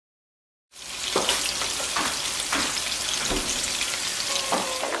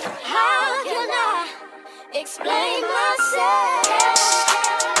explain myself.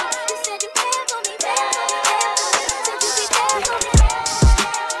 You said you care for me, care for me, care for me. Said you be there for me.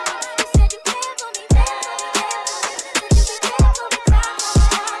 You said you care for me, care for me, care for me. Said you be there for me, cry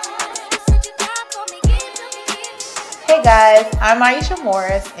for me. You said you die for me, give to me, give to me. Hey guys, I'm Aisha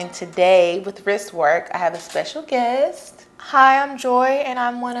Morris, and today with Wrist Work, I have a special guest. Hi, I'm Joy, and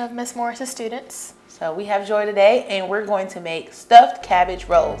I'm one of Miss Morris's students. So we have Joy today, and we're going to make stuffed cabbage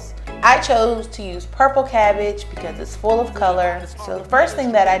rolls. I chose to use purple cabbage because it's full of color. So the first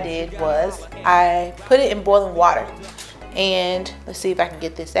thing that I did was I put it in boiling water. And let's see if I can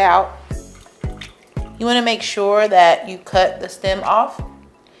get this out. You want to make sure that you cut the stem off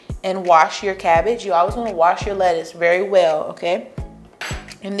and wash your cabbage. You always want to wash your lettuce very well, okay?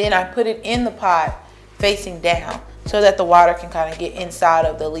 And then I put it in the pot facing down so that the water can kind of get inside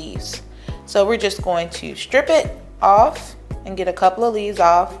of the leaves. So we're just going to strip it off and get a couple of leaves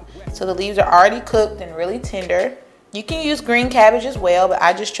off. So the leaves are already cooked and really tender. You can use green cabbage as well, but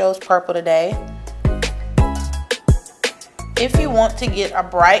I just chose purple today. If you want to get a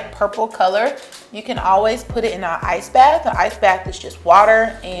bright purple color, you can always put it in an ice bath. An ice bath is just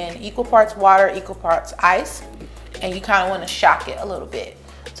water and equal parts water, equal parts ice. And you kind of want to shock it a little bit.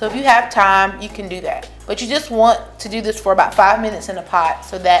 So if you have time, you can do that. But you just want to do this for about 5 minutes in a pot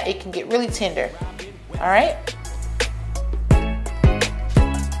so that it can get really tender. All right.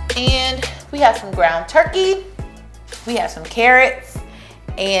 And we have some ground turkey. We have some carrots.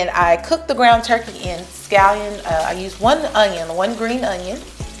 And I cooked the ground turkey in scallion. I used one green onion.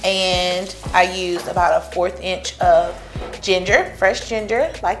 And I used about a 1/4 inch of ginger, fresh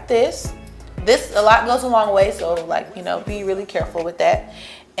ginger, like this. A lot goes a long way, so like, you know, be really careful with that.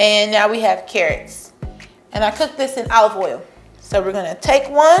 And now we have carrots. And I cooked this in olive oil. So we're gonna take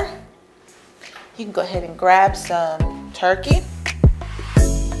one. You can go ahead and grab some turkey.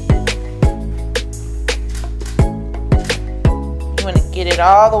 You wanna get it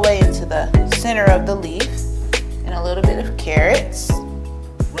all the way into the center of the leaf. And a little bit of carrots.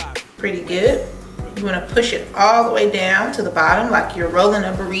 Pretty good. You wanna push it all the way down to the bottom like you're rolling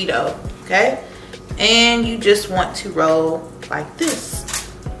a burrito, okay? And you just want to roll like this.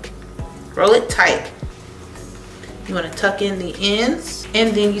 Roll it tight. You want to tuck in the ends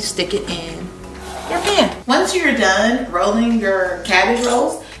and then you stick it in your pan. Once you're done rolling your cabbage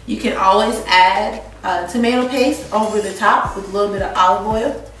rolls, you can always add tomato paste over the top with a little bit of olive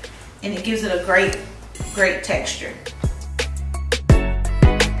oil, and it gives it a great texture.